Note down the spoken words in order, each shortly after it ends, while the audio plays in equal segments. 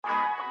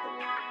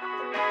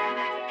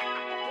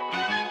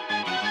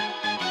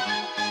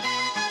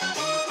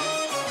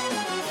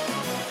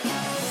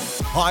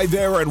Hi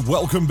there and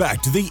welcome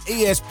back to the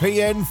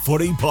ESPN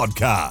Footy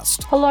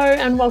Podcast. Hello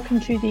and welcome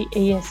to the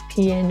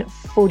ESPN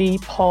Footy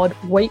Pod.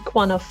 Week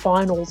 1 of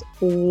finals,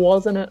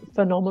 wasn't it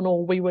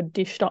phenomenal? We were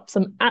dished up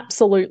some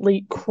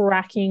absolutely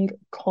cracking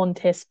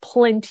contests,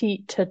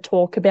 plenty to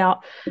talk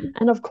about.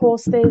 And of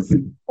course, there's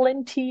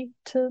plenty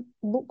to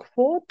look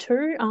forward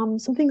to,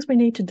 some things we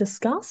need to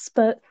discuss,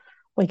 but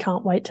we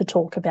can't wait to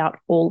talk about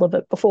all of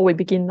it. Before we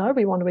begin, though,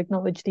 we want to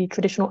acknowledge the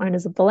traditional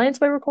owners of the lands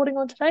we're recording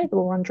on today, the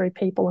Wurundjeri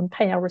people, and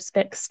pay our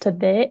respects to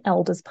their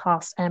elders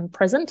past and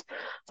present.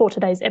 For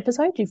today's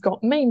episode, you've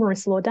got me,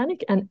 Marissa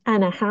Lordanic, and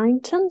Anna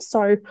Harrington.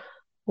 So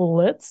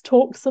let's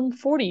talk some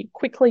footy.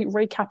 Quickly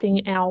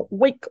recapping our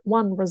week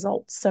 1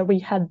 results. So we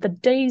had the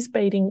D's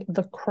beating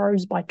the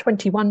Crows by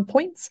 21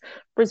 points.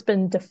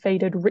 Brisbane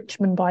defeated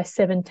Richmond by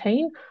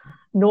 17.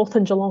 North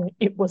and Geelong,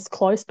 it was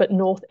close, but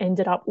North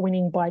ended up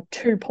winning by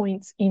 2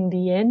 points in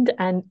the end,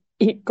 and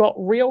it got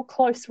real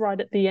close right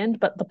at the end,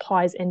 but the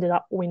Pies ended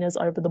up winners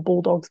over the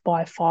Bulldogs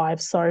by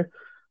 5. So,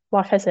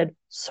 like I said,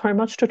 so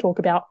much to talk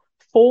about.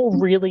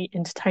 4 really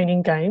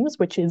entertaining games,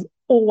 which is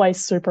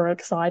always super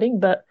exciting,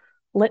 but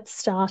let's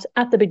start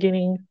at the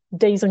beginning.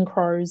 D's and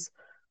Crows.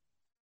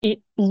 It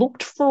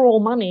looked for all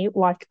money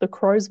like the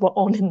Crows were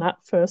on in that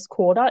first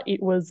quarter. It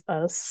was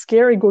a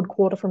scary good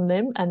quarter from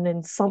them, and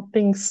then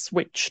something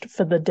switched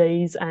for the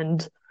Ds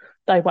and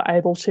they were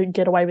able to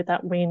get away with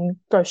that win,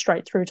 go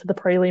straight through to the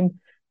prelim.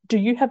 Do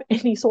you have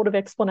any sort of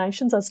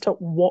explanations as to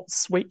what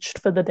switched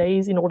for the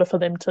Ds in order for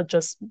them to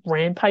just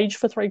rampage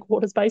for 3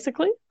 quarters,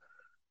 basically?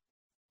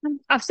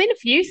 I've seen a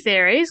few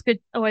theories. Good,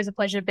 always a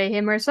pleasure to be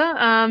here,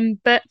 Marissa.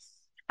 But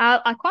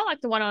I quite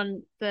like the one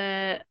on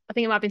I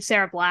think it might have been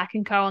Sarah Black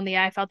and co on the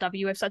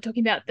AFLW website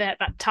talking about that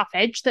tough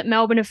edge that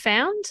Melbourne have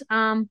found.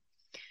 I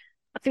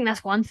think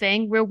that's one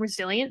thing, real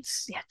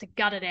resilience. You had to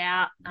gut it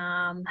out,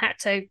 had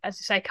to, as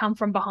you say, come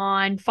from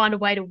behind, find a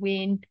way to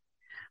win.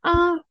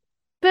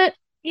 But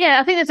yeah,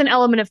 I think there's an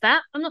element of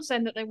that. I'm not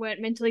saying that they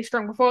weren't mentally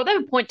strong before. They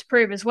have a point to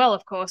prove as well,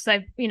 of course.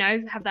 They,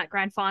 have that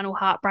grand final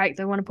heartbreak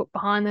they want to put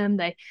behind them.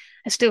 They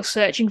are still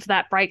searching for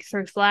that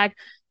breakthrough flag.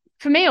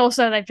 For me,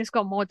 also, they've just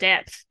got more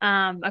depth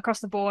across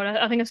the board.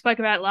 I think I spoke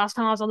about it last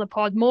time I was on the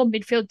pod, more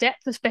midfield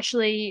depth,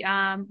 especially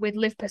with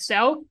Liv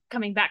Purcell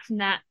coming back from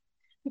that.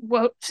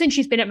 Well, since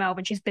she's been at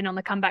Melbourne, she's been on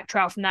the comeback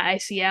trail from that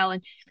ACL,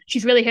 and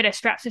she's really hit her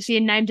straps this year,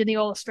 named in the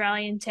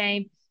All-Australian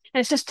team. And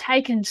it's just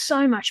taken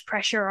so much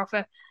pressure off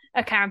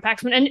a Karen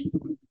Paxman.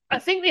 And I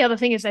think the other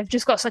thing is they've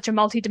just got such a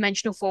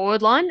multi-dimensional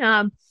forward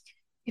line.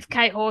 If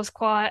Kate Hoare's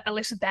quiet,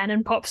 Alyssa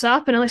Bannon pops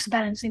up, and Alyssa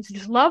Bannon seems to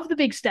just love the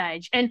big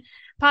stage. And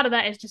part of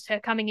that is just her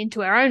coming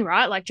into her own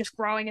right, like just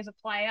growing as a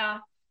player.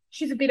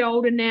 She's a bit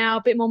older now,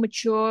 a bit more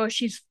mature.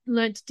 She's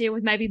learned to deal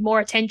with maybe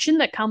more attention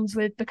that comes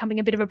with becoming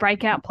a bit of a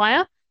breakout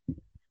player.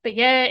 But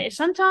yeah,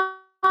 sometimes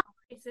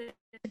it's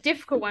a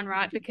difficult one,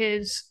 right?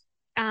 Because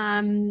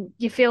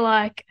you feel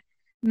like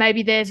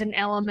maybe there's an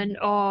element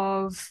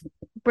of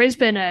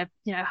Brisbane are,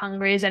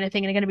 hungry as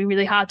anything and are going to be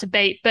really hard to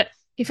beat. But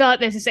you feel like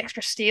there's this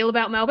extra steal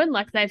about Melbourne,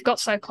 like they've got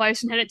so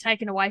close and had it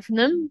taken away from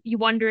them. You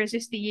wonder, is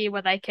this the year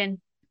where they can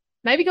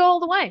maybe go all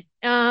the way?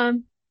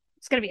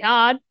 It's going to be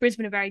hard.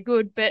 Brisbane are very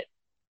good, but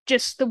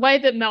just the way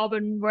that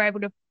Melbourne were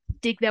able to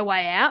dig their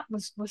way out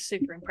was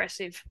super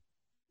impressive.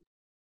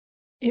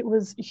 It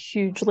was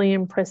hugely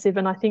impressive,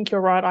 and I think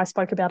you're right. I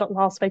spoke about it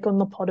last week on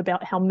the pod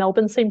about how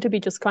Melbourne seemed to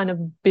be just kind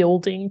of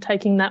building,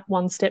 taking that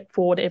one step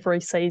forward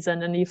every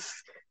season. And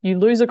if you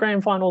lose a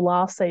grand final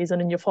last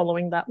season and you're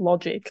following that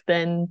logic,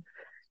 then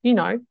you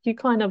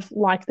kind of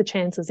like the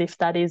chances if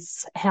that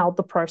is how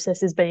the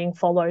process is being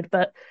followed.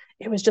 But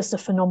it was just a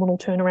phenomenal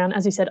turnaround.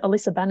 As you said,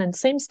 Alyssa Bannon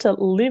seems to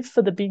live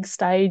for the big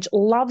stage,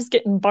 loves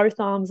getting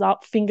both arms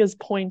up, fingers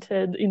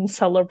pointed in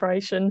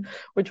celebration,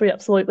 which we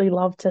absolutely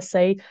love to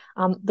see.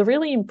 The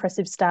really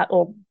impressive stat,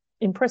 or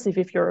impressive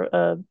if you're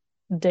a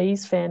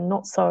D's fan,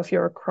 not so if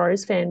you're a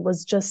Crows fan,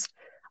 was just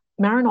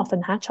Marinoff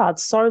and Hatchard.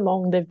 So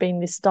long they've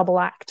been this double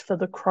act for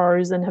the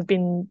Crows and have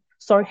been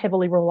so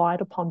heavily relied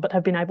upon, but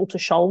have been able to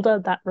shoulder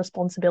that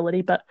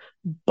responsibility. But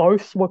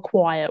both were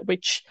quiet,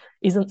 which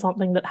isn't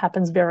something that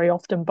happens very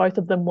often. Both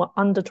of them were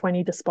under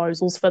 20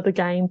 disposals for the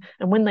game.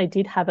 And when they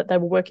did have it, they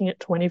were working at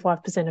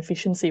 25%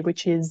 efficiency,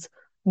 which is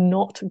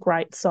not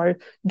great. So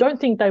don't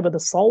think they were the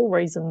sole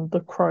reason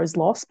the Crows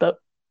lost, but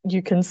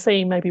you can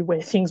see maybe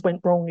where things went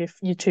wrong if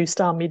your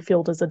 2-star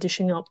midfielders are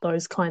dishing up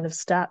those kind of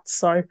stats.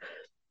 So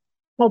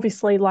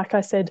obviously, like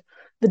I said,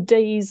 the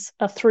Ds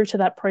are through to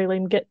that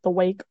prelim, get the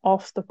week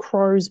off. The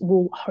Crows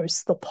will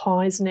host the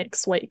Pies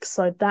next week.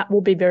 So that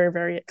will be very,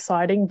 very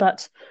exciting.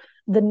 But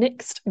the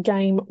next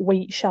game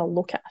we shall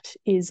look at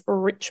is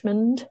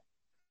Richmond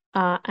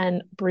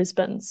and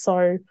Brisbane.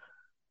 So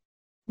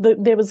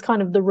there was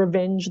kind of the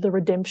revenge, the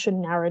redemption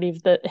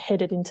narrative that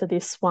headed into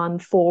this one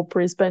for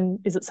Brisbane.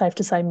 Is it safe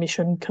to say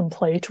mission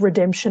complete,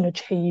 redemption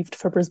achieved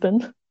for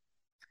Brisbane?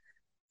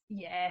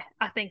 Yeah,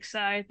 I think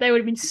so. They would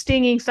have been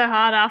stinging so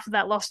hard after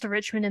that loss to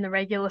Richmond in the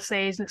regular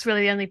season. It's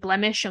really the only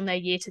blemish on their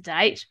year to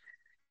date.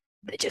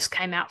 they just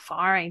came out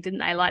firing, didn't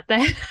they? Like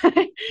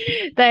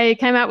they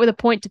came out with a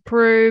point to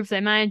prove. They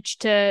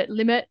managed to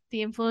limit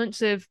the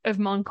influence of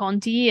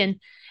Monconti and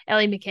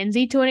Ellie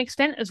McKenzie to an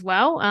extent as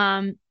well.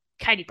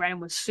 Katie Brennan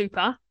was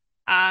super.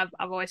 I've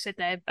always said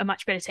they're a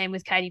much better team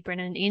with Katie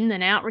Brennan in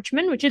than out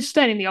Richmond, which is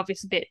stating the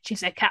obvious a bit. She's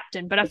their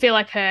captain, but I feel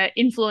like her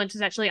influence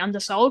is actually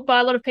undersold by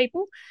a lot of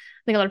people.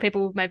 I think a lot of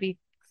people maybe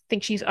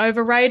think she's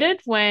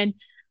overrated when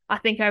I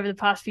think over the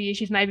past few years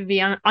she's maybe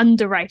been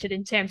underrated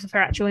in terms of her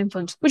actual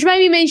influence, which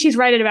maybe means she's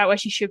rated about where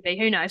she should be.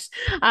 Who knows?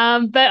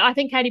 But I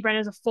think Katie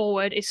Brennan as a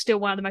forward is still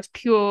one of the most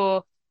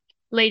pure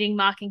leading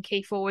marking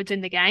key forwards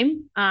in the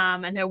game,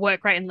 and her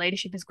work rate and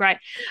leadership is great.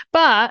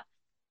 But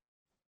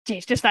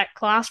geez, just that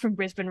class from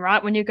Brisbane,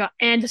 right? When you've got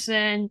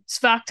Anderson,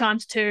 Spark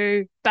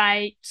 ×2,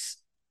 Bates,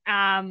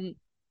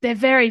 they're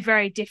very,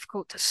 very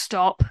difficult to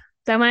stop.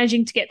 They're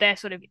managing to get their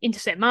sort of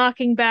intercept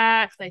marking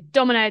back. They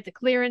dominated the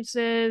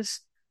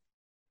clearances.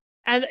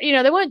 And,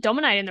 they weren't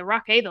dominating the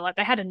ruck either. Like,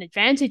 they had an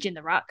advantage in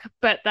the ruck,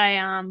 but they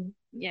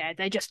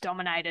just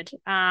dominated.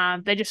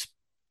 They just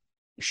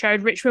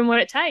showed Richmond what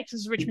it takes.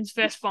 This is Richmond's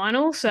first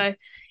final. So,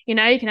 you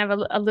can have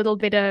a little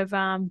bit of,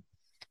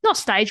 not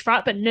stage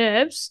fright, but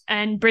nerves.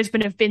 And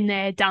Brisbane have been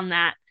there, done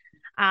that.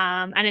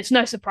 And it's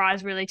no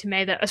surprise really to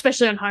me that,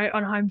 especially on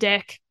home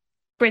deck,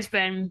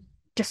 Brisbane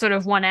just sort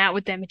of won out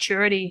with their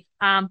maturity.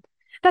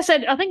 That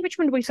said, I think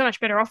Richmond will be so much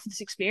better off with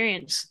this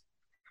experience.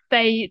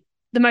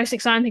 The most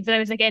exciting thing for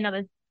them is they get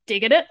another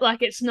dig at it.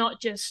 Like, it's not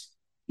just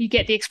you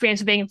get the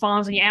experience of being in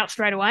finals and you're out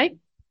straight away.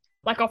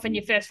 Like, often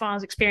your first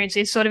finals experience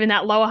is sort of in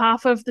that lower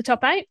half of the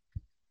top 8.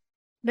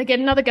 They get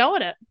another go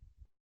at it.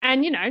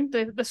 And,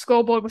 the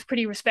scoreboard was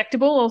pretty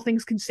respectable, all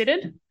things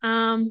considered.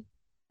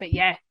 But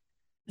yeah,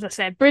 as I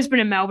said, Brisbane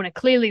and Melbourne are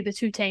clearly the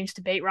two teams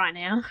to beat right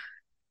now.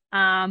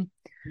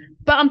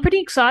 But I'm pretty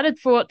excited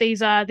for what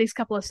these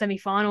couple of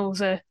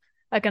semi-finals are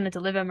going to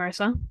deliver,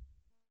 Marissa.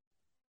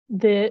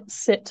 They're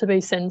set to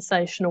be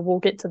sensational. We'll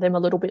get to them a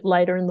little bit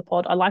later in the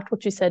pod. I liked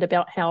what you said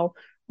about how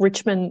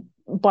Richmond,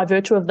 by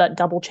virtue of that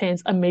double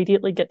chance,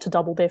 immediately get to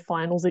double their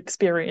finals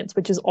experience,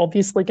 which is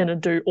obviously going to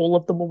do all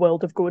of them a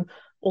world of good.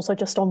 Also,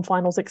 just on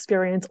finals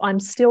experience, I'm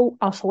still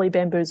utterly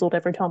bamboozled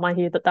every time I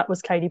hear that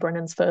was Katie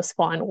Brennan's first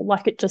final.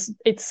 Like,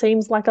 it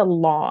seems like a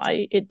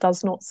lie. It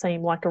does not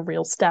seem like a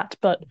real stat,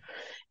 but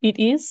it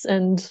is,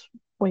 and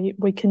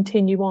we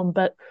continue on.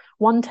 But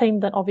one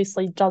team that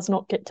obviously does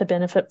not get to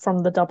benefit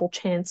from the double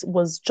chance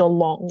was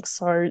Geelong.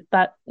 So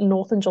that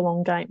North and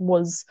Geelong game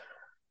was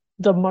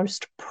the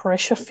most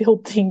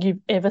pressure-filled thing you've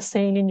ever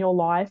seen in your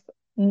life.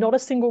 Not a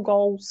single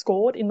goal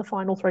scored in the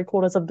final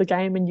 3/4 of the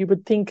game, and you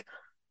would think,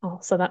 oh,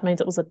 so that means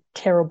it was a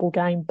terrible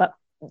game. But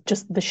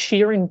just the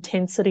sheer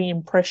intensity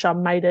and pressure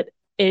made it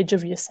edge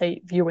of your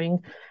seat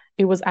viewing.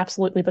 It was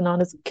absolutely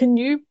bananas. Can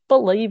you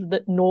believe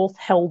that North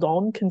held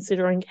on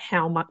considering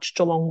how much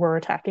Geelong were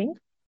attacking?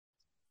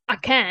 I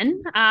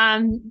can,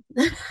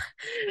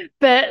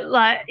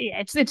 but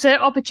it's an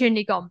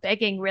opportunity gone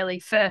begging really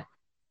for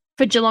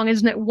Geelong,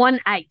 isn't it?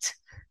 1-8,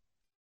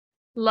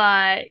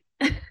 like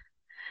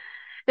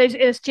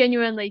it's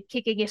genuinely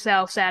kicking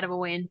yourselves out of a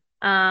win.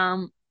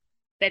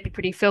 They'd be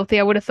pretty filthy,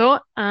 I would have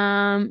thought.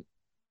 A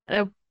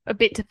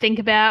bit to think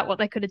about what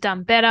they could have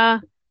done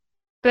better,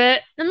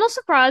 but I'm not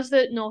surprised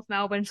that North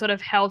Melbourne sort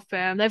of held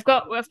firm.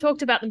 I've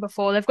talked about them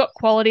before. They've got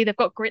quality, they've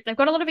got grit, they've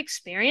got a lot of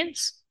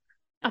experience.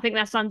 I think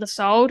that's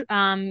undersold.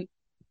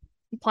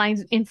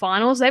 Playing in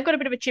finals, they've got a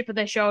bit of a chip on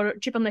their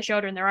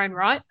shoulder in their own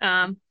right.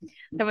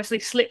 They obviously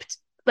slipped.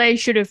 They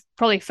should have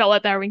probably felt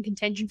like they were in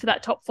contention for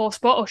that top 4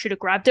 spot, or should have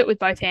grabbed it with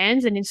both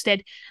hands, and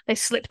instead they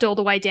slipped all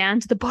the way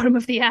down to the bottom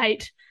of the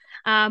 8.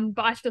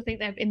 But I still think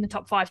they're in the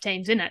top 5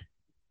 teams in it.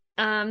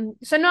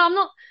 So no, I'm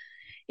not.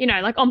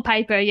 Like on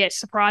paper, yeah, it's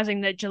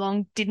surprising that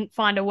Geelong didn't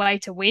find a way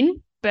to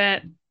win,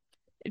 but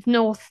if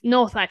North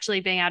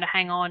actually being able to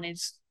hang on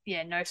is,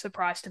 yeah, no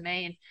surprise to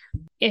me. And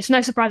it's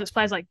no surprise it's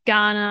players like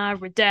Garner,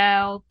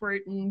 Riddell,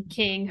 Bruton,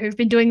 King, who've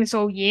been doing this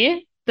all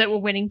year, that were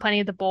winning plenty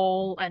of the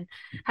ball and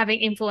having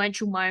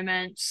influential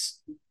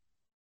moments.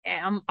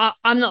 Yeah,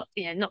 I'm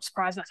not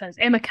surprised in that sense.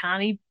 Emma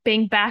Carney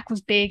being back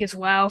was big as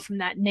well from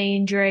that knee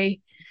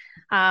injury,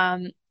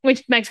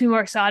 which makes me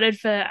more excited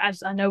for,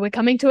 as I know we're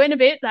coming to in a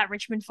bit, that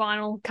Richmond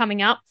final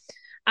coming up.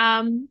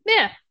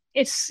 Yeah,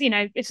 it's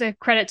a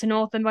credit to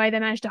North and the way they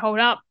managed to hold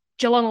up.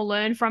 Geelong will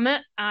learn from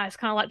it. It's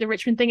kind of like the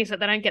Richmond thing, is that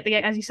they don't get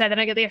as you say, they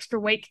don't get the extra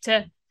week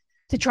to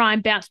try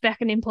and bounce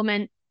back and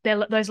implement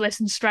those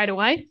lessons straight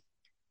away.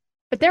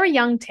 But they're a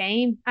young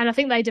team, and I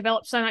think they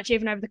developed so much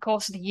even over the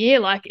course of the year.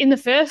 Like in the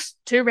first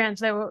 2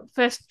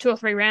 or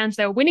 3 rounds,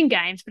 they were winning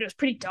games, but it was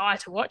pretty dire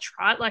to watch,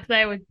 right? Like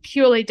they were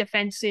purely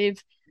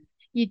defensive.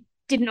 You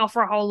didn't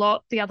offer a whole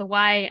lot the other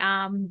way.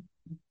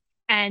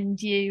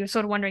 And you were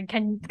sort of wondering,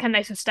 can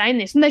they sustain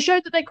this? And they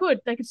showed that they could.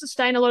 They could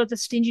sustain a lot of the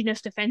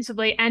stinginess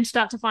defensively and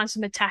start to find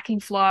some attacking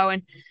flow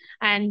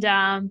and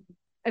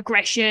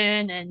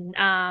aggression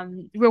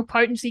and real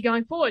potency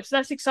going forward. So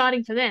that's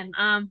exciting for them.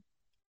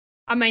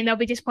 I mean, they'll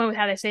be disappointed with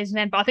how their season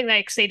ended, but I think they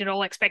exceeded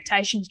all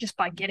expectations just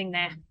by getting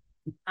there.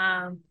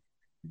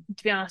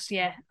 To be honest,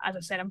 yeah, as I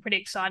said, I'm pretty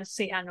excited to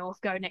see how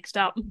North go next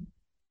up.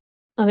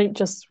 I think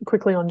just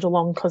quickly on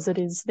Geelong, because it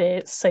is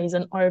their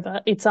season over,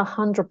 it's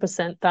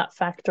 100% that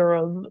factor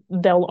of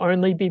they'll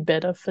only be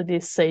better for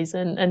this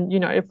season. And,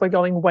 if we're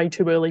going way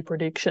too early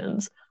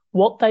predictions,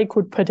 what they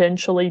could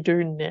potentially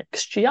do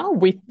next year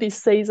with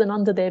this season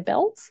under their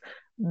belts,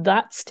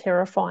 that's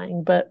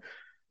terrifying. But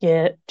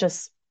yeah,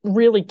 just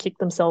really kick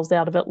themselves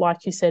out of it.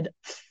 Like you said,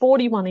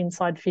 41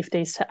 inside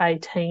 50s to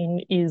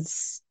 18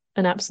 is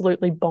an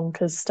absolutely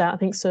bonkers stat. I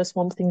think Sir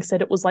Swamp Thing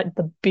said it was like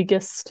the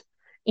biggest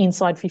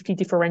inside 50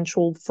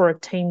 differential for a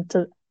team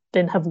to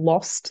then have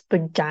lost the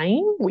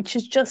game, which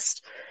is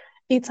just,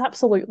 it's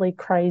absolutely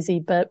crazy.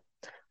 But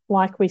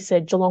like we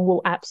said, Geelong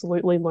will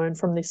absolutely learn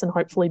from this and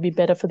hopefully be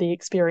better for the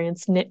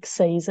experience next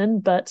season.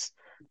 But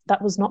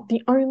that was not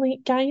the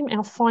only game.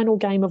 Our final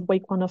game of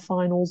week one of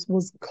finals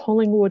was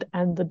Collingwood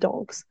and the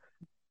Dogs.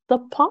 The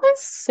Pies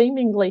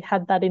seemingly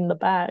had that in the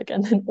bag.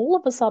 And then all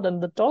of a sudden,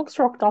 the Dogs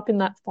rocked up in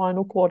that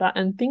final quarter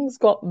and things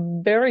got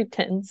very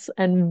tense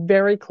and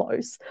very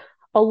close,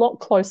 a lot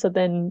closer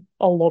than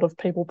a lot of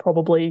people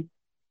probably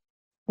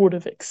would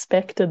have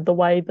expected the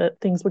way that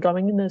things were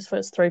going in those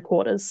first three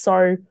quarters.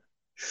 So,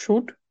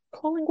 should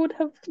Collingwood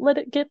have let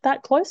it get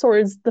that close, or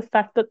is the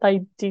fact that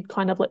they did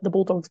kind of let the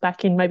Bulldogs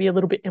back in maybe a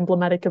little bit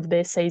emblematic of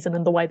their season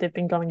and the way they've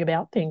been going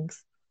about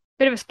things?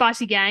 Bit of a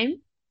spicy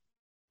game.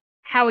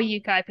 How are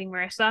you coping,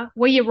 Marissa?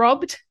 Were you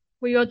robbed?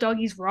 Were your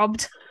doggies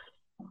robbed?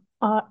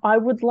 I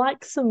would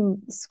like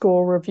some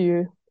score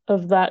review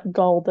of that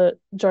goal that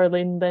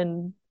Jolene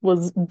then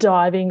was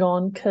diving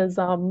on, because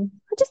I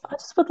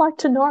just would like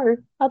to know.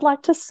 I'd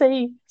like to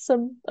see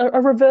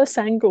a reverse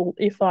angle,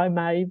 if I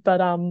may. But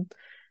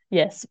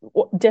yes,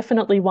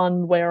 definitely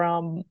one where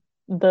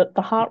the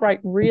heart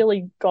rate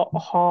really got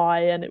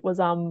high, and it was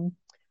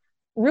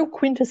real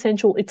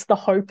quintessential. It's the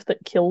hope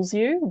that kills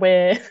you,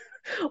 where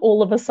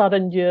all of a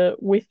sudden you're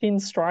within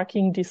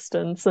striking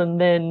distance, and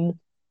then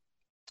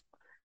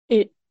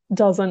it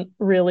doesn't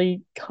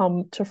really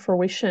come to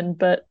fruition.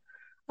 But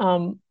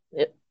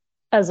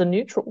as a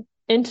neutral,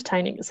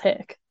 entertaining as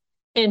heck.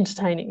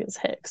 Entertaining as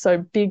heck. So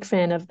big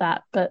fan of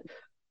that. But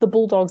the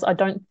Bulldogs, I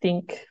don't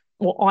think,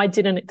 well, I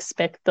didn't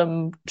expect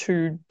them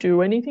to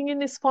do anything in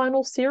this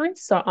final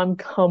series. So I'm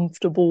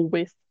comfortable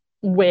with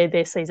where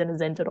their season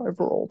has ended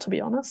overall, to be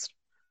honest.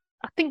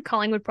 I think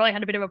Collingwood probably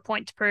had a bit of a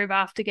point to prove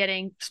after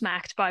getting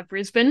smacked by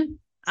Brisbane.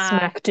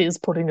 Smacked is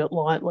putting it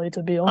lightly,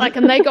 to be honest.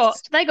 And they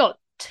got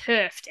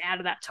turfed out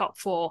of that top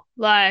four.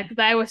 Like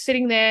they were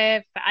sitting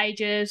there for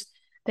ages.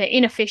 Their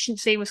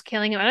inefficiency was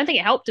killing them. I don't think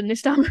it helped them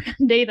this time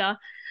around either.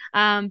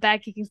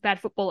 Bad kicking's bad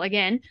football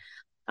again.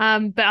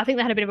 But I think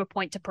they had a bit of a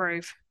point to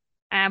prove.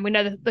 And we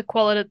know the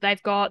quality that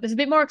they've got. There's a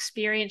bit more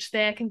experience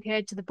there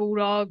compared to the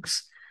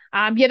Bulldogs.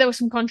 Yeah, there was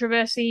some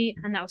controversy,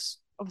 and that was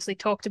obviously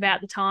talked about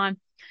at the time.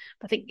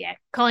 But I think, yeah,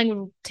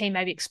 Collingwood team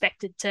may be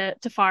expected to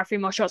fire a few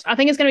more shots. I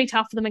think it's going to be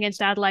tough for them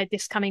against Adelaide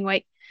this coming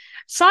week.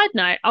 Side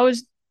note, I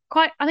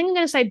think I'm going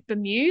to say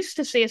bemused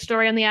to see a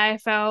story on the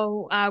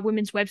AFL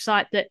women's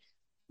website that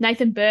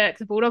Nathan Burke,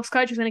 the Bulldogs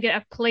coach, was going to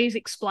get a please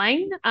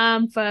explain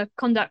for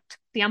conduct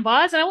the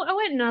umpires. And I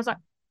went and I was like,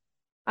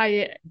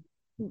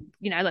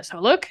 let's have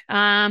a look.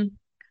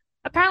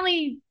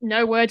 Apparently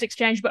no words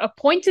exchanged, but a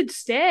pointed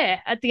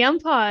stare at the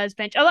umpire's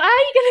bench. How are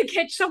you going to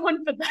catch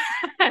someone for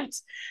that?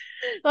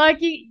 Like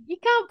you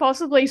can't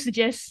possibly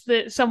suggest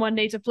that someone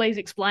needs a please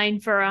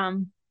explain for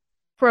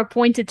a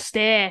pointed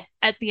stare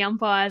at the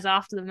umpires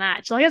after the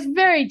match. Like it's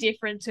very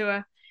different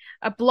to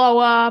a blow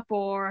up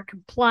or a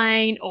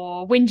complaint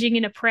or whinging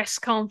in a press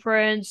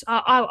conference.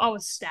 I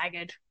was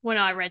staggered when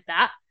I read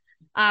that.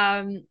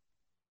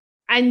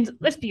 And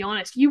let's be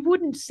honest, you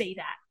wouldn't see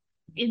that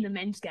in the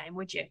men's game,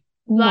 would you?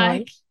 No,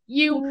 Like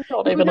you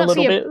not would even a not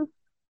see little bit.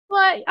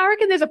 like I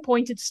reckon there's a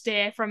pointed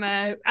stare from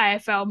a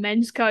AFL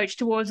men's coach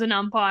towards an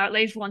umpire at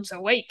least once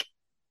a week,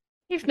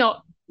 if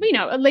not,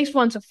 at least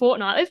once a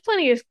fortnight. There's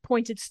plenty of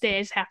pointed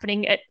stares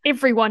happening at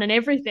everyone and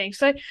everything.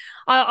 So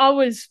I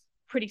was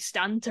pretty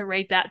stunned to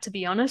read that, to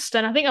be honest,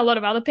 and I think a lot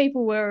of other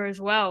people were as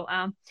well.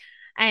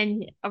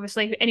 And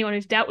obviously, anyone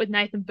who's dealt with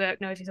Nathan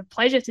Burke knows he's a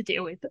pleasure to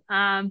deal with.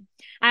 And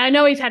I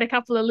know he's had a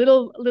couple of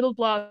little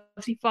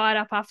blow-ups. He fired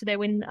up after their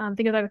win, I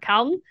think it was over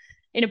Carlton,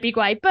 in a big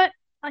way. But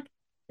like,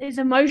 there's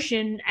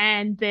emotion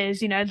and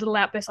there's little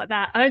outbursts like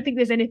that. I don't think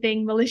there's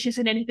anything malicious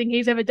in anything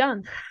he's ever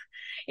done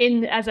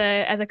in as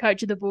a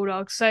coach of the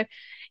Bulldogs. So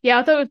yeah,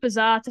 I thought it was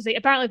bizarre to see.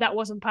 Apparently, that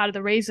wasn't part of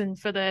the reason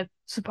for the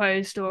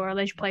supposed or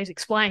alleged plays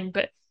explained.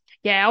 But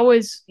yeah, I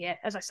was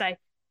as I say,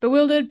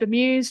 bewildered,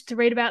 bemused to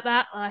read about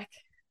that. Like.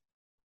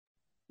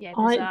 Yeah,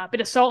 there's a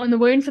bit of salt in the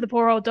wound for the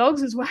poor old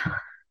Dogs as well.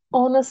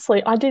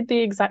 Honestly, I did the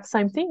exact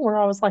same thing where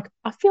I was like,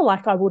 I feel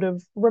like I would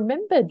have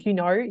remembered,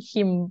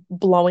 him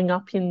blowing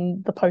up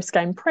in the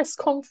post-game press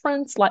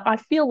conference. Like, I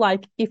feel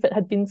like if it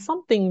had been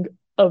something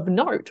of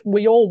note,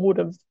 we all would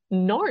have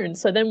known.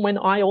 So then when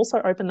I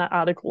also opened that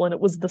article and it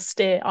was the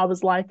stare, I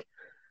was like,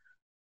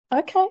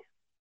 okay,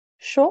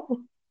 sure,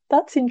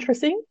 that's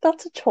interesting.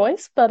 That's a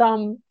choice. But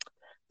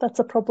that's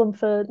a problem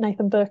for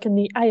Nathan Burke and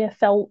the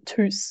AFL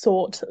to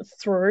sort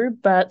through.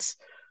 But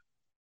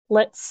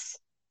let's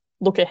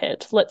look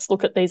ahead. Let's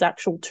look at these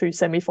actual two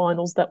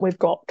semi-finals that we've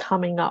got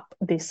coming up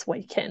this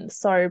weekend.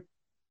 So,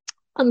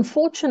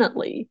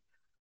 unfortunately,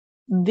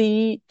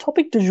 the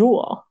topic du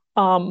jour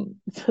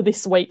for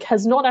this week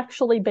has not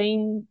actually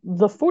been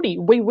the footy.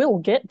 We will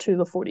get to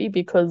the footy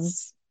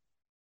because,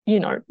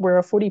 we're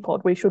a footy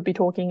pod. We should be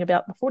talking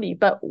about the footy,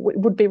 but it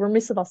would be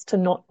remiss of us to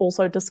not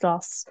also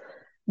discuss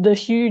the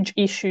huge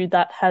issue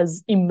that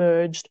has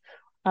emerged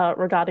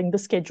regarding the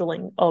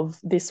scheduling of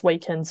this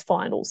weekend's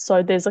finals.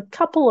 So there's a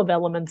couple of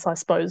elements, I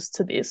suppose,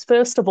 to this.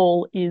 First of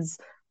all is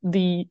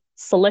the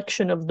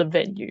selection of the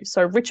venue.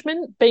 So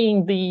Richmond,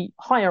 being the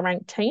higher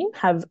ranked team,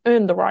 have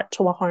earned the right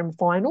to a home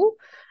final,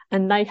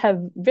 and they have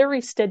very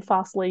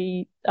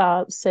steadfastly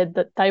said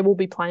that they will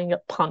be playing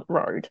at Punt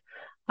Road,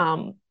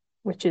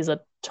 which is a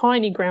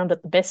tiny ground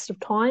at the best of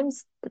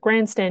times. The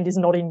grandstand is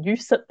not in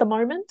use at the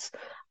moment,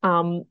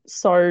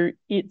 so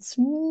it's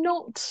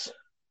not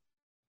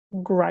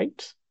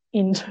great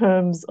in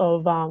terms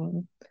of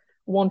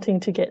wanting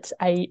to get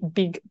a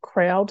big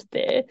crowd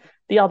there.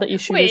 The other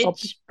issue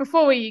is...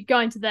 Before we go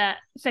into that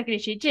second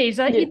issue,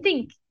 you'd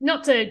think,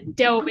 not to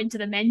delve into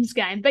the men's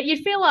game, but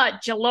you'd feel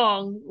like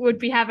Geelong would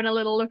be having a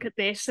little look at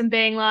this and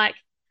being like,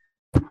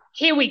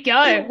 here we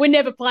go. We're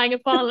never playing a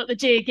final at the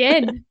G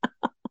again.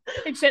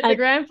 Except the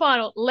grand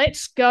final.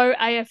 Let's go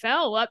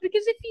AFL.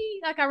 Because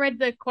I read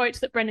the quotes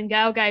that Brendan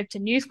Gale gave to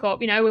News Corp,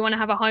 we want to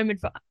have a home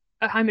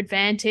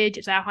advantage.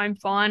 It's our home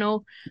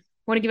final.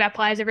 Want to give our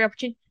players every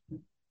opportunity.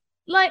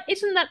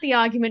 Isn't that the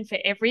argument for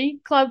every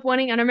club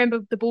wanting? And I remember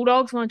the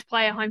Bulldogs wanted to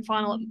play a home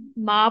final at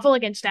Marvel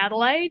against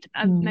Adelaide.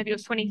 Maybe it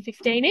was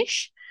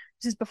 2015-ish.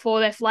 This is before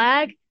their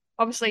flag.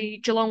 Obviously,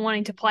 Geelong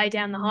wanting to play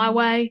down the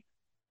highway.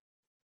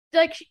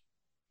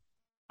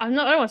 I don't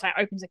want to say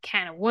it opens a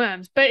can of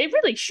worms, but it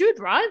really should,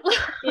 right?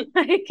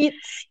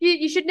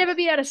 You should never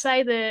be able to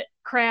say that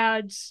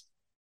crowds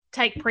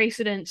take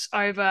precedence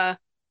over,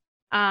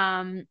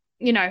 home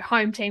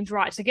teams'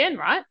 rights again,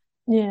 right?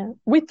 Yeah.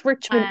 With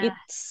Richmond,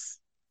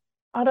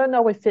 I don't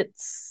know if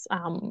it's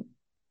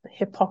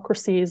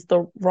hypocrisy is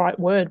the right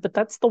word, but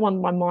that's the one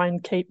my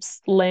mind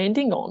keeps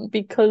landing on,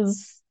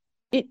 because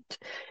the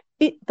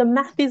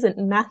math isn't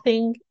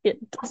mathing.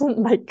 It doesn't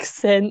make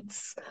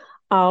sense.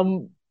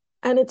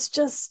 And it's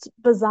just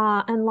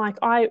bizarre. And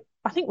I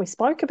think we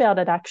spoke about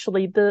it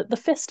actually,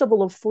 the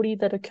festival of footy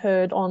that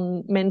occurred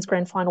on men's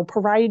grand final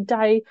parade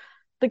day,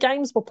 the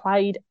games were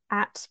played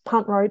at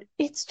Punt Road.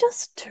 It's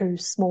just too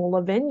small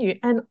a venue.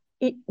 And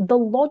the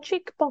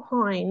logic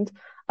behind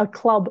a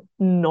club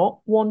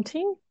not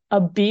wanting a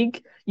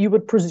big, you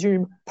would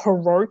presume,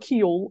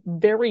 parochial,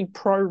 very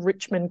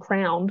pro-Richmond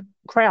crowd,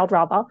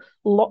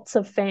 lots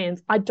of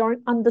fans. I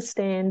don't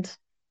understand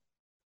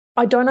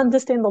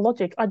the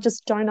logic. I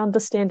just don't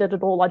understand it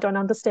at all. I don't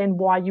understand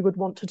why you would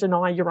want to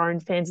deny your own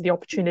fans the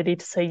opportunity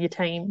to see your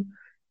team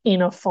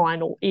in a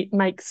final. It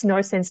makes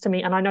no sense to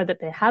me. And I know that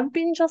there have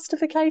been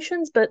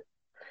justifications, but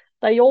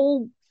they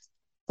all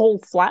fall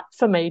flat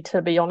for me,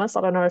 to be honest.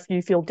 I don't know if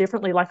you feel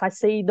differently. I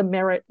see the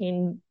merit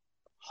in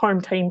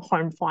home team,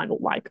 home final.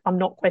 I'm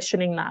not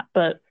questioning that,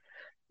 but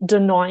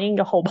denying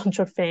a whole bunch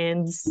of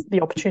fans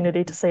the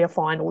opportunity to see a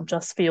final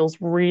just feels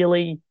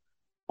really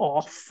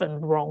off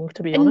and wrong,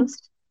 to be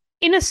honest.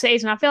 In a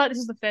season, I feel like this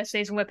is the first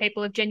season where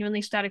people have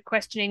genuinely started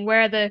questioning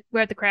where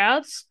are the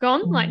crowds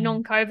gone,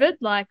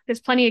 non-COVID. There's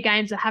plenty of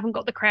games that haven't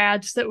got the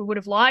crowds that we would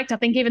have liked. I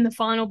think even the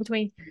final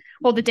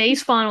the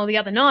D's final the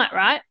other night,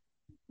 right?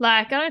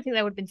 I don't think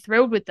they would have been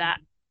thrilled with that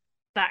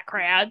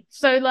crowd.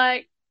 So,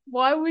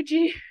 why would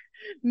you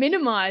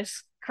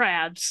minimize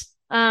crowds?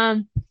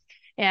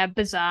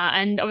 Bizarre.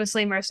 And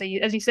obviously, Marissa,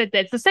 as you said,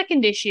 there's the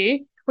second issue,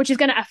 which is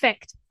going to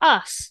affect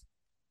us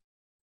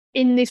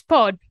in this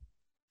pod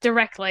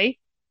directly.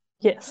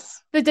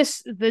 Yes.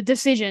 The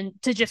decision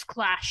to just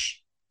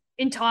clash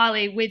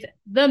entirely with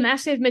the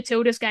massive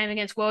Matildas game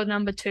against world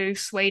number 2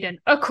 Sweden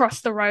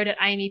across the road at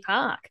Amy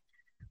Park.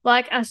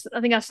 I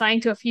think I was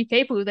saying to a few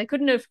people, they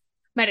couldn't have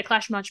made it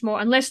clash much more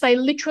unless they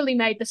literally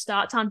made the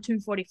start time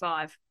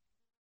 2:45.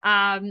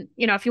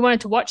 If you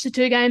wanted to watch the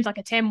two games, like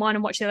a 10-1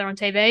 and watch the other on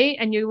TV,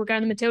 and you were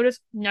going to the Matildas,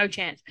 no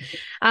chance.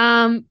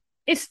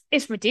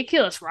 It's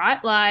ridiculous,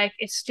 right?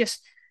 It's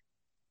just,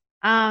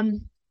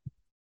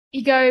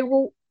 you go,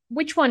 well,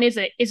 which one is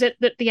it? Is it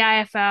that the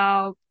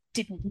AFL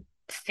didn't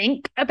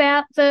think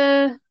about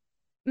the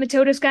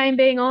Matildas game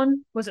being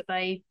on? Was it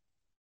they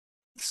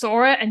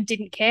saw it and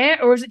didn't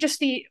care? Or is it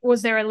just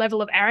was there a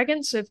level of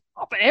arrogance of,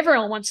 but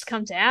everyone wants to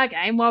come to our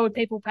game. Why would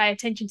people pay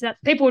attention to that?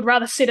 People would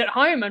rather sit at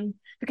home and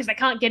because they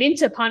can't get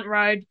into Punt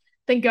Road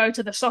than go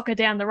to the soccer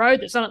down the road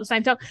that's on at the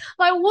same time.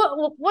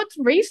 What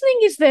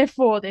reasoning is there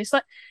for this?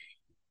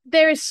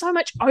 There is so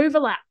much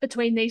overlap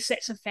between these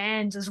sets of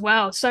fans as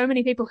well. So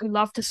many people who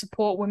love to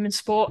support women's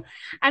sport.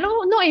 And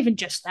not even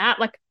just that,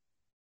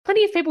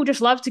 plenty of people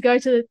just love to go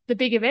to the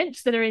big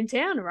events that are in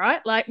town,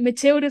 right?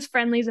 Matilda's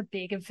Friendly is a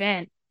big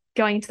event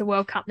going into the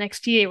World Cup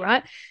next year,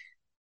 right?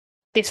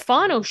 This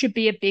final should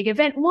be a big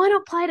event. Why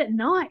not play it at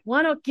night?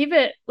 Why not give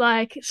it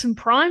some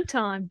prime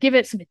time? Give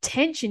it some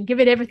attention.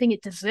 Give it everything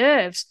it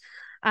deserves.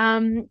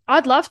 I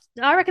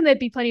reckon there'd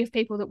be plenty of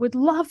people that would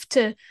love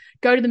to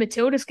go to the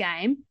Matildas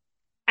game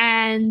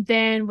and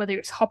then whether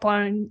it's hop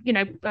on,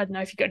 I don't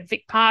know if you go to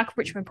Vic Park,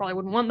 Richmond probably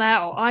wouldn't want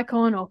that, or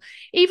Icon, or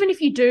even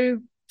if you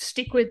do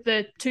stick with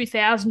the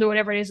 2000 or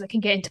whatever it is that can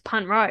get into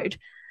Punt Road,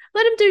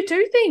 let them do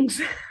two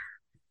things.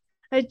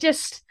 It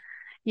just,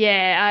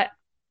 yeah,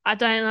 I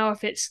don't know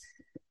if it's,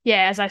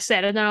 as I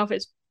said, I don't know if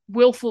it's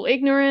willful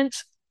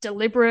ignorance,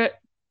 deliberate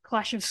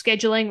clash of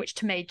scheduling, which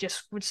to me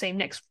just would seem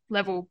next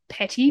level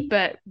petty,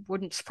 but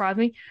wouldn't surprise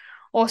me,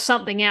 or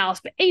something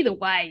else. But either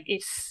way,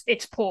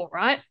 it's poor,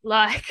 right?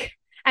 Like,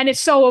 and it's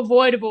so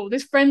avoidable.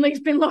 This friendly's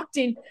been locked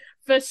in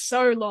for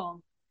so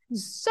long.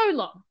 So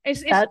long.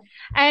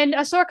 And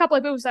I saw a couple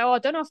of people say, I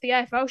don't know if the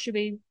AFL should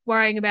be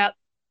worrying about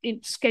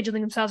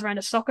scheduling themselves around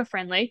a soccer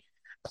friendly.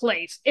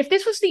 Please. If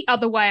this was the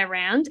other way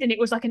around and it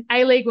was like an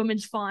A-League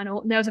women's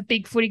final and there was a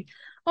big footy,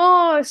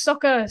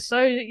 soccer.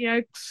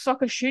 So,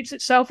 soccer shoots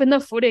itself in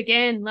the foot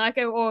again,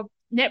 or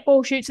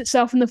netball shoots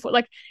itself in the foot.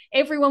 Like,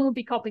 everyone would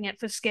be copying it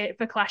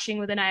for clashing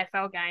with an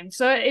AFL game.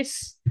 So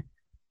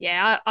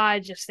I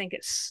just think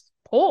it's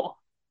poor.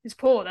 It's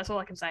poor. That's all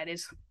I can say it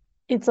is.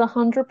 It's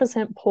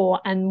 100% poor.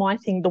 And my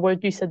thing, the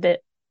word you said there,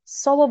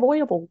 so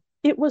avoidable.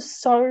 It was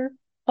so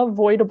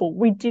avoidable.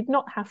 We did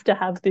not have to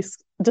have this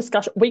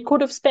discussion. We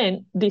could have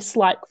spent this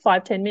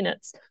 5-10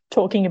 minutes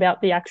talking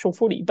about the actual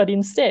footy, but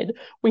instead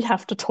we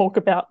have to talk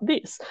about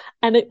this.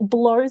 And it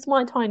blows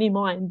my tiny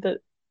mind that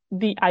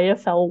the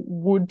AFL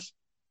would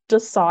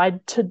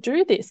decide to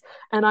do this.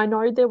 And I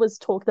know there was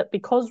talk that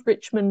because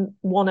Richmond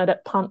wanted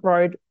at Punt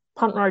Road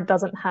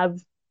doesn't have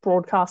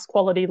broadcast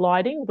quality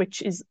lighting,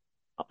 which is,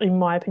 in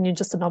my opinion,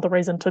 just another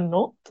reason to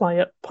not play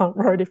at Punt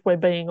Road if we're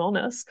being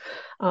honest.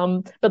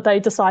 But they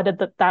decided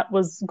that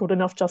was good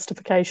enough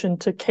justification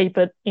to keep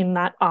it in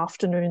that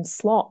afternoon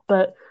slot.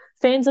 But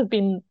fans have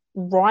been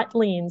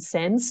rightly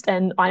incensed,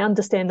 and I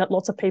understand that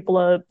lots of people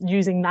are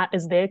using that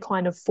as their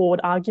kind of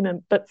forward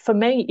argument. But for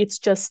me, it's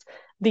just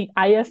the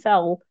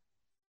AFL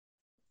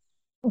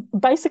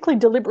basically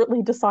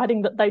deliberately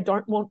deciding that they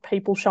don't want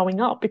people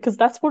showing up, because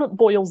that's what it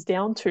boils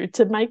down to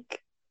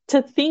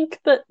think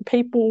that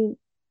people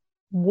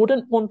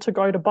wouldn't want to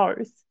go to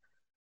both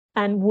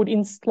and would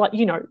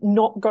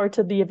not go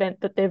to the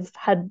event that they've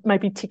had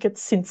maybe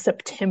tickets since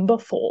September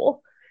for.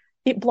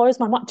 It blows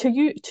my mind. To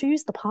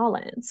use the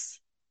parlance,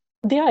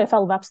 the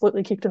AFL have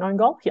absolutely kicked an own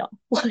goal here.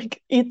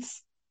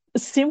 It's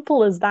as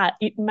simple as that.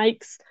 It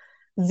makes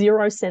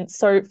zero sense.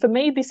 So for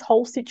me, this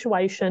whole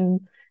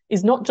situation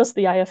is not just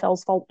the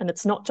AFL's fault and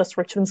it's not just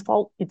Richmond's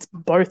fault. It's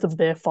both of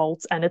their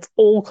faults, and it's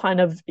all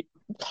kind of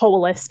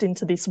coalesced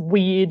into this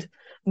weird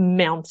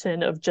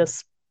mountain of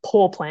just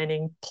poor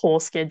planning, poor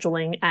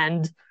scheduling,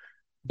 and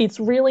it's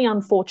really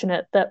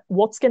unfortunate that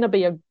what's going to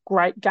be a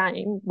great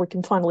game, we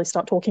can finally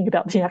start talking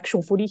about the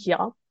actual footy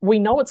here. We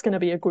know it's going to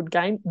be a good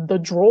game. The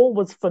draw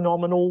was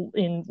phenomenal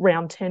in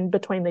round 10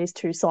 between these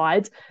two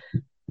sides.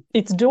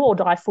 It's do or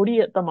die footy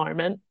at the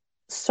moment.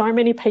 So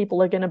many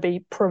people are going to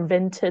be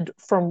prevented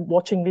from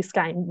watching this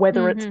game,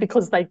 whether it's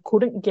because they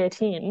couldn't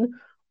get in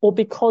or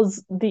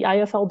because the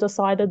AFL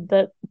decided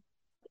that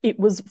it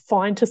was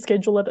fine to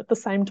schedule it at the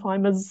same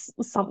time as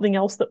something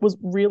else that was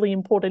really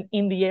important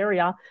in the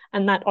area,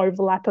 and that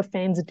overlap of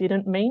fans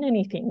didn't mean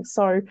anything.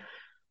 So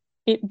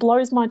it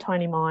blows my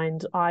tiny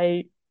mind.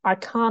 I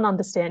can't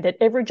understand it.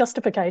 Every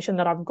justification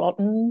that I've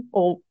gotten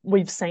or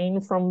we've seen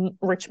from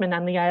Richmond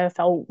and the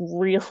AFL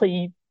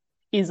really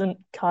isn't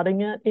cutting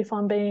it, if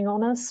I'm being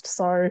honest.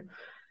 So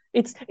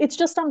it's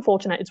just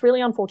unfortunate. It's really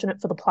unfortunate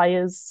for the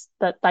players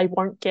that they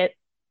won't get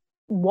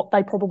what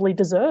they probably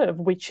deserve,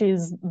 which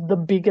is the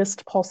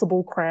biggest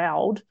possible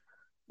crowd.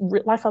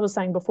 Like I was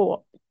saying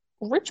before,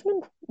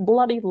 Richmond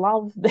bloody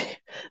love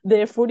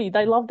their footy.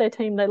 They love their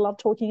team. They love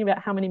talking about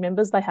how many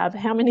members they have.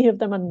 How many of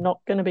them are not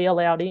going to be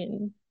allowed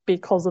in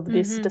because of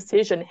this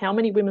decision? How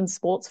many women's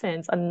sports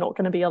fans are not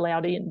going to be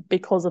allowed in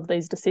because of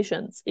these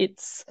decisions?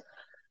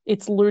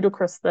 It's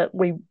ludicrous that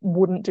we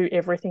wouldn't do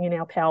everything in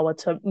our power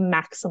to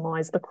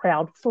maximise the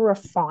crowd for a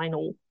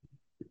final.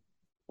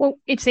 Well,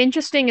 it's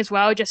interesting as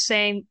well, just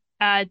seeing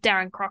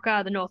Darren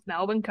Crocker, the North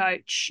Melbourne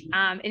coach,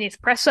 in his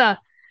presser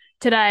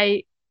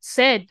today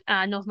said,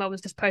 North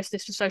Melbourne's just posted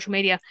this to social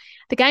media,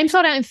 the game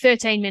sold out in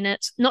 13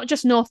 minutes. Not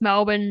just North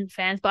Melbourne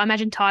fans, but I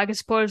imagine Tigers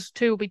supporters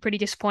too will be pretty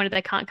disappointed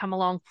they can't come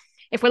along.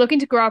 If we're looking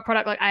to grow a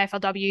product like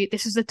AFLW,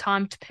 this is the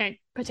time to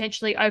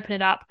potentially open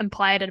it up and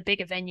play it at a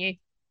bigger venue.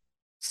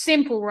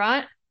 Simple,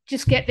 right?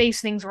 Just get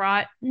these things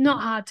right.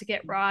 Not hard to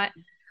get right.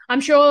 I'm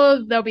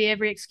sure there'll be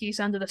every excuse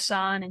under the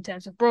sun in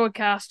terms of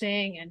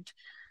broadcasting and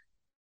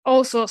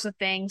all sorts of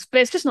things,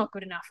 but it's just not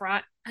good enough,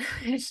 right?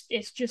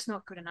 It's just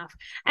not good enough.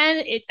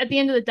 And at the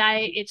end of the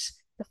day, it's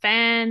the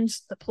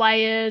fans, the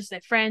players,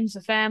 their friends,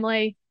 the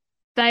family,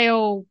 they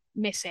all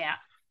miss out.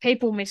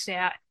 People miss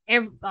out.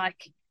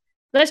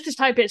 Let's just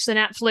hope it's an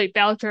absolute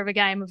belter of a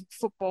game of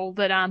football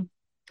that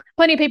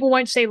plenty of people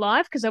won't see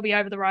live because they'll be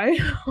over the road.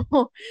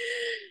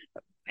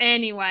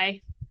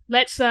 Anyway,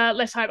 let's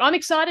hope. I'm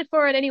excited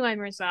for it anyway,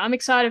 Marissa. I'm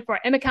excited for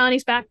it. Emma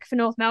Carney's back for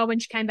North Melbourne.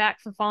 She came back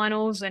for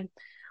finals, and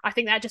I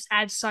think that just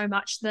adds so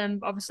much to them,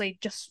 obviously,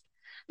 just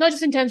not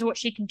just in terms of what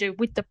she can do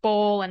with the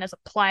ball and as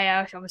a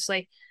player,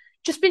 obviously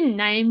just been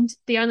named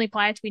the only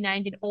player to be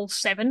named in all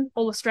 7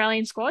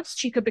 All-Australian squads.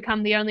 She could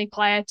become the only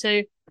player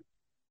to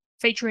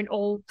feature in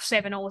all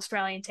 7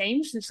 All-Australian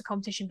teams since the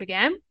competition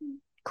began.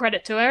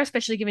 Credit to her,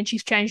 especially given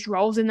she's changed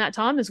roles in that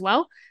time as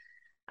well.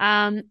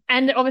 And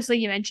obviously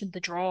you mentioned the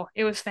draw.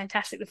 It was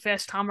fantastic the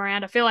first time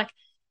around. I feel like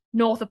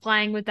North are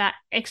playing with that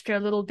extra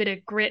little bit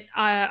of grit.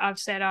 I've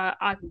said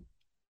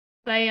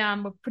they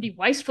were pretty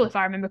wasteful, if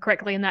I remember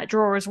correctly, in that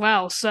draw as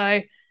well.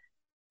 So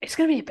it's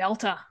going to be a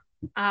belter.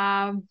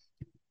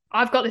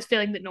 I've got this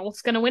feeling that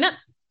North's going to win it.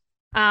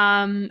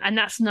 And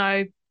that's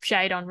no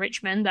shade on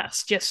Richmond.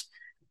 That's just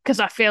because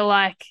I feel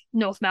like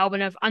North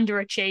Melbourne have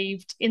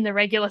underachieved in the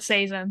regular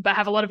season, but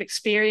have a lot of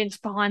experience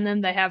behind them.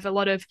 They have a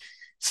lot of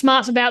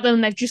smarts about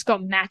them. They've just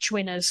got match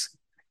winners.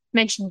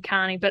 Mentioned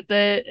Carney, but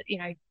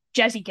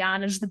Jazzy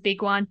Garner's the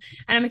big one.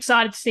 And I'm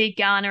excited to see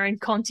Garner and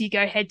Conti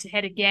go head to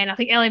head again. I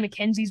think Ellie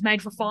McKenzie's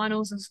made for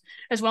finals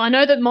as well. I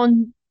know that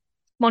Mon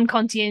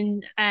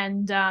Conti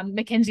and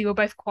McKenzie were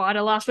both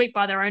quieter last week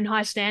by their own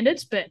high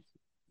standards, but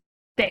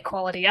their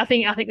quality. I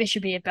think this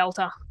should be a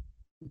belter.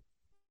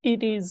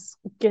 It is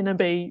going to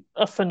be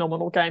a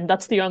phenomenal game.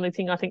 That's the only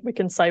thing I think we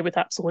can say with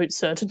absolute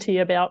certainty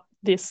about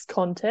this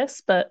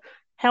contest. But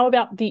how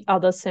about the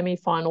other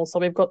semi-finals? So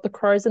we've got the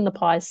Crows and the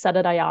Pies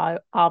Saturday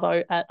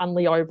Arvo at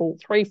Unley Oval,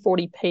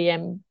 3:40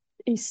 p.m.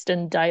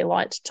 Eastern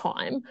Daylight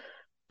Time.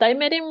 They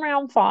met in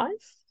round 5.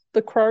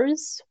 The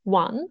Crows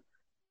won.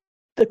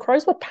 The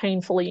Crows were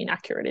painfully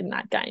inaccurate in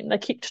that game. They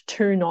kicked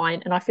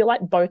 2-9, and I feel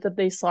like both of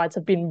these sides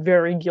have been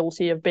very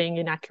guilty of being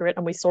inaccurate,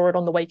 and we saw it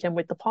on the weekend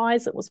with the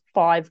Pies. It was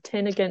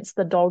 5-10 against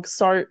the Dogs.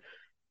 So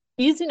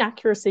is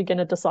inaccuracy going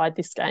to decide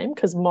this game?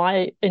 Because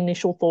my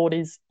initial thought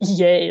is,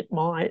 yeah, it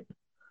might.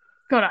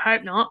 God, I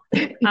hope not.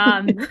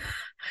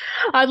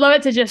 I'd love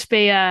it to just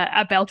be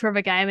a belter of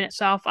a game in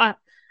itself. I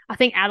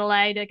think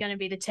Adelaide are going to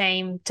be the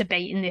team to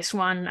beat in this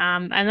one.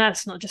 And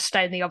that's not just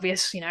stating the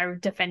obvious,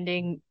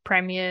 defending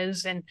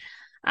premiers and,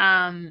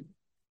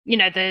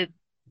 the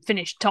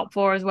finished top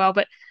 4 as well.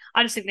 But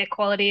I just think their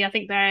quality, I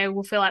think they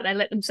will feel like they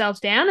let themselves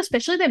down,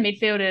 especially their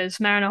midfielders,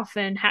 Marinoff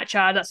and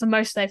Hatchard. That's the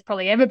most they've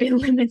probably ever been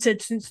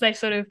limited since they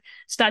sort of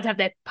started to have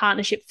their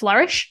partnership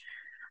flourish.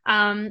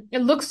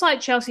 It looks like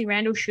Chelsea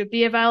Randall should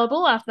be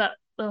available after that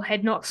little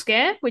head knock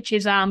scare, which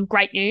is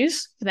great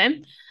news for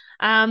them.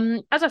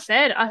 As I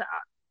said,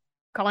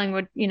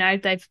 Collingwood,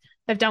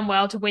 they've done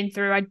well to win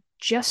through. I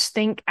just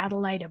think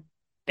Adelaide are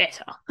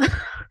better,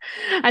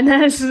 and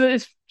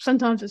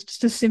sometimes it's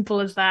just as simple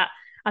as that.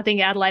 I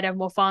think Adelaide have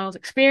more finals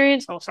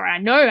experience. I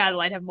know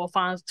Adelaide have more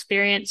finals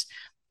experience.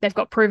 They've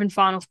got proven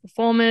finals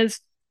performers.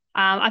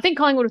 I think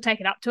Collingwood will take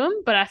it up to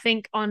them, but I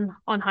think on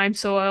home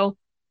soil,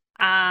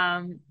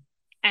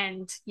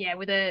 and yeah,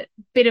 with a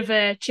bit of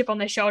a chip on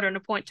their shoulder and a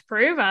point to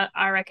prove,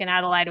 I reckon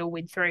Adelaide will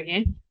win through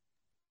here.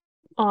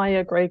 I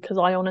agree, because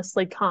I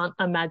honestly can't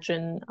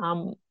imagine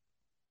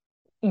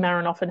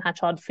Marinoff and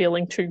Hatchard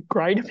feeling too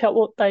great about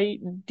what they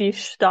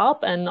dished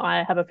up, and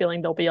I have a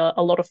feeling there'll be a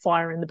lot of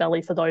fire in the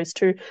belly for those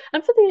two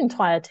and for the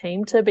entire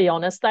team, to be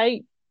honest.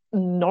 They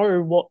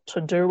know what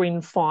to do in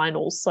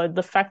finals, so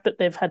the fact that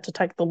they've had to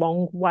take the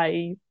long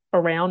way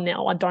around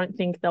now, I don't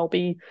think they'll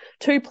be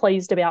too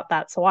pleased about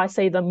that. So I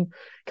see them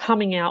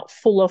coming out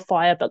full of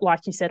fire, but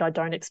like you said, I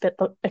don't expect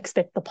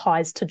the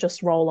Pies to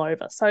just roll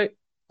over. So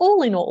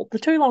all in all, the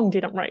too long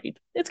didn't read.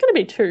 It's going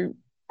to be 2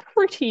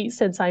 pretty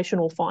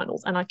sensational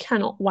finals, and I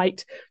cannot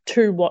wait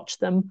to watch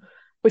them.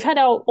 We've had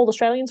our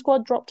All-Australian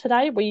squad drop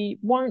today. We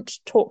won't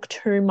talk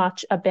too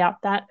much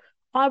about that.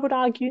 I would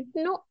argue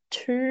not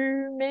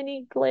too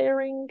many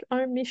glaring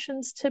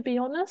omissions, to be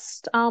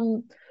honest.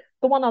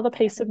 The one other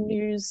piece of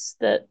news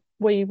that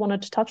we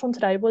wanted to touch on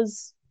today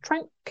was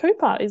Trent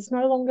Cooper is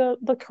no longer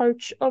the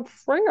coach of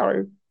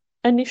Freo.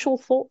 Initial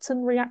thoughts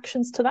and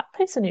reactions to that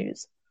piece of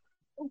news?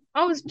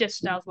 I was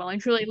well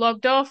and truly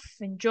logged off,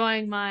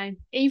 enjoying my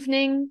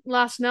evening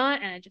last night,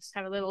 and I just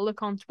have a little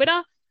look on Twitter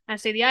and I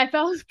see the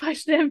AFL has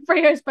posted and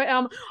Freo's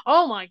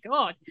oh my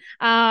God.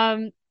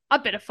 I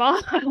better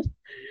file.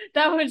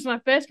 That was my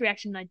first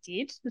reaction. I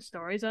did the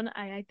stories on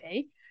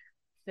AAP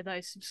for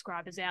those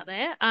subscribers out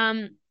there.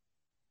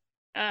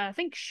 I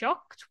think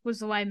shocked was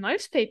the way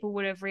most people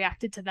would have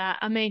reacted to that.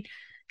 I mean,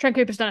 Trent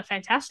Cooper's done a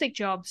fantastic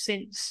job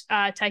since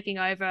taking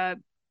over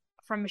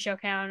from Michelle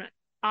Cowan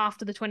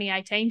after the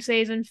 2018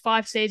 season,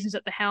 5 seasons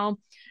at the helm,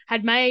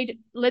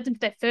 led them to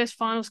their first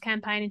finals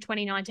campaign in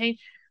 2019.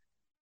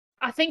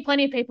 I think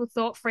plenty of people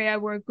thought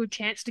Freo were a good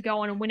chance to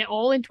go on and win it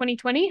all in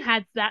 2020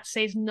 had that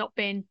season not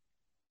been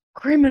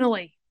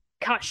criminally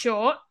cut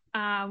short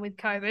with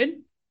COVID.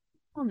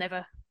 I'll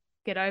never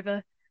get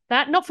over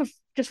that. Not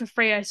just for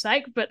Freo's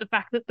sake, but the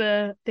fact that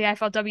the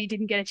AFLW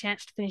didn't get a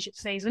chance to finish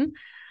its season.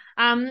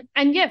 And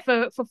yeah,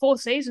 for 4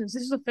 seasons,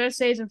 this is the first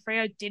season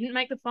Freo didn't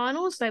make the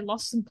finals. They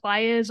lost some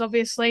players,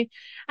 obviously,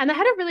 and they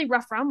had a really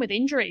rough run with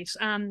injuries.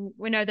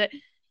 We know that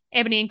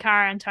Ebony and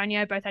Cara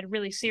Antonio both had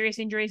really serious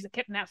injuries that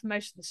kept them out for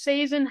most of the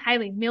season.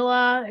 Hayley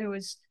Miller, who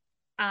was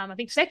I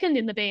think second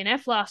in the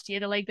BNF last year,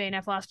 the League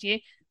BNF last year.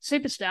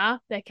 Superstar,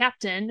 their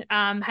captain,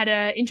 had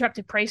an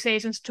interrupted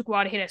preseason, so it took a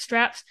while to hit her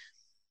straps.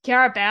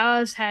 Kiara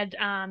Bowers had,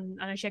 I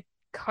know she had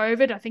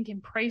COVID, I think, in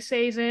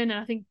preseason, and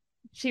I think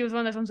she was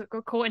one of those ones that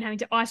got caught in having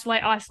to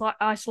isolate,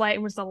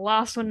 and was the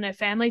last one in her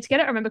family to get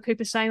it. I remember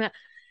Cooper saying that.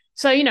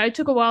 So, it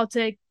took a while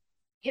to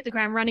hit the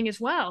ground running as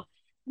well.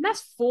 And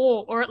that's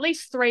 4, or at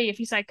least 3, if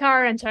you say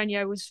Cara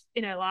Antonio was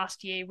in her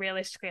last year,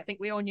 realistically, I think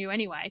we all knew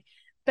anyway.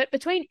 But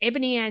between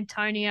Ebony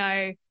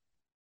Antonio,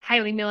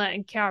 Hayley Miller,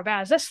 and Cara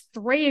Bowers, that's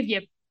 3 of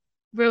your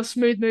real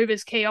smooth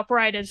movers, key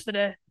operators that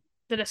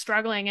are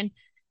struggling. And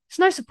it's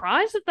no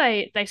surprise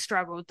that they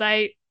struggled.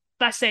 They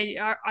said,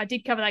 I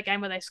did cover that game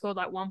where they scored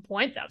like 1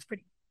 point. That was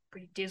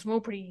pretty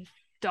dismal, pretty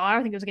dire.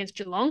 I think it was against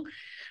Geelong.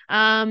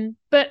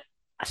 But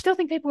I still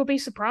think people will be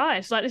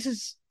surprised. Like,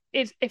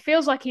 it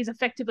feels like he's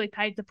effectively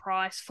paid the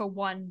price for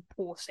one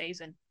poor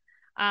season.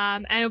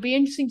 And it'll be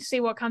interesting to see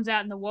what comes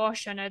out in the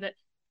wash. I know that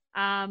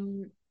I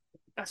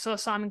saw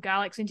Simon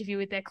Garlick's interview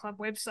with their club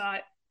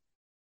website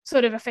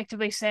sort of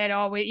effectively said,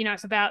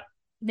 it's about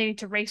needing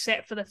to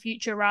reset for the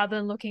future rather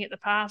than looking at the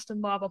past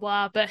and blah, blah,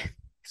 blah. But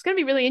it's going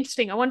to be really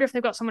interesting. I wonder if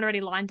they've got someone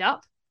already lined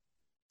up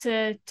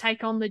to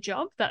take on the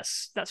job.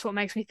 That's what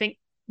makes me think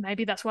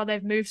maybe that's why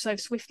they've moved so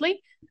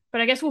swiftly.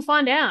 But I guess we'll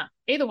find out.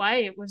 Either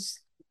way,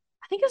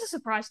 I think it was a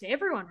surprise to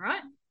everyone,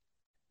 right?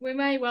 We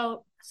may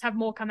well have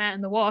more come out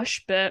in the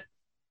wash, but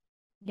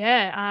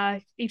yeah,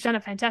 he's done a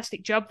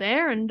fantastic job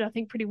there, and I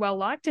think pretty well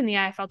liked in the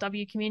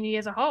AFLW community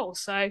as a whole.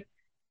 So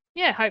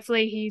yeah,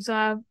 hopefully he's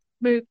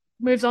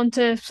moves on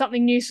to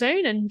something new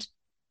soon, and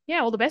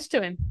yeah, all the best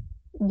to him.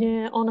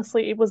 Yeah,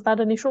 honestly, it was that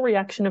initial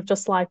reaction of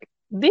just like,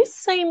 this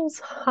seems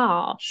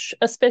harsh,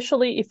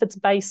 especially if it's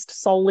based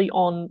solely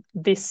on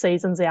this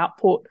season's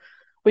output.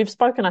 We've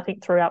spoken, I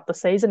think, throughout the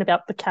season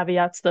about the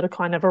caveats that are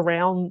kind of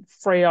around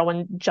Freo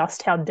and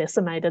just how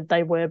decimated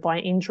they were by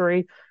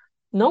injury.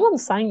 No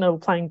one's saying they were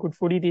playing good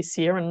footy this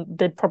year, and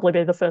they'd probably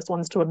be the first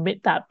ones to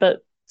admit that. But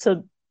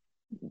to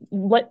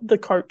let the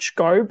coach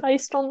go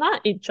based on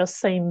that, it just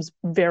seems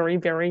very,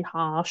 very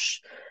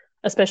harsh,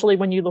 especially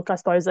when you look, I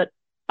suppose, at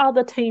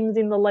other teams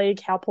in the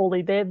league, how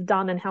poorly they've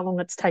done and how long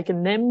it's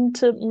taken them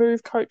to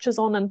move coaches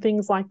on and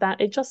things like that.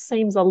 It just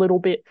seems a little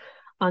bit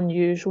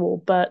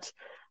unusual, but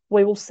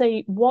we will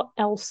see what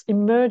else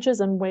emerges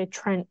and where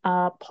Trent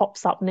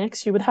pops up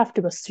next. You would have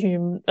to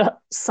assume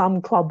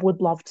some club would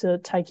love to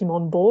take him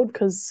on board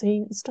because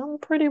he's done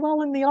pretty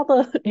well in the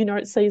other,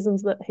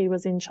 seasons that he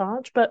was in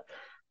charge. But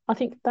I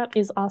think that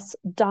is us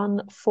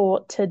done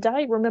for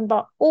today.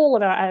 Remember, all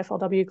of our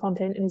AFLW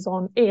content is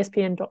on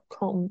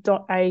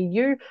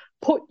espn.com.au.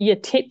 Put your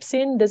tips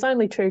in. There's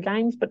only 2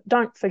 games, but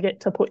don't forget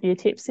to put your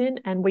tips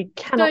in, and we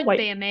cannot wait.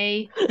 Don't be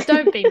me.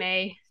 Don't be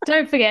me.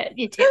 Don't forget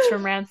your tips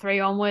from round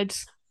 3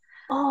 onwards.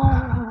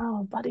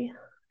 Oh, buddy,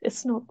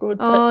 it's not good.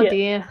 Oh,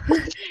 dear.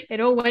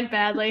 It all went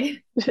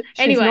badly.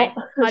 Anyway,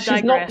 I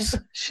digress.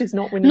 She's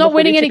not winning. Not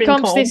winning any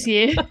comps this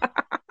year.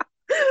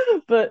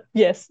 But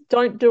yes,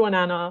 don't do an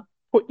Anna.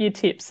 Put your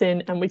tips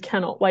in, and we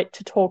cannot wait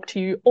to talk to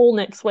you all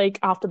next week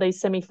after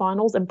these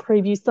semi-finals and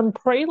preview some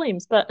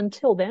prelims. But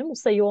until then, we'll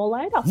see you all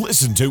later.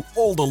 Listen to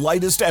all the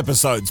latest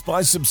episodes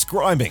by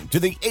subscribing to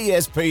the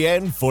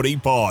ESPN Footy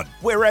Pod,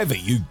 wherever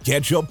you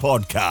get your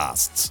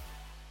podcasts.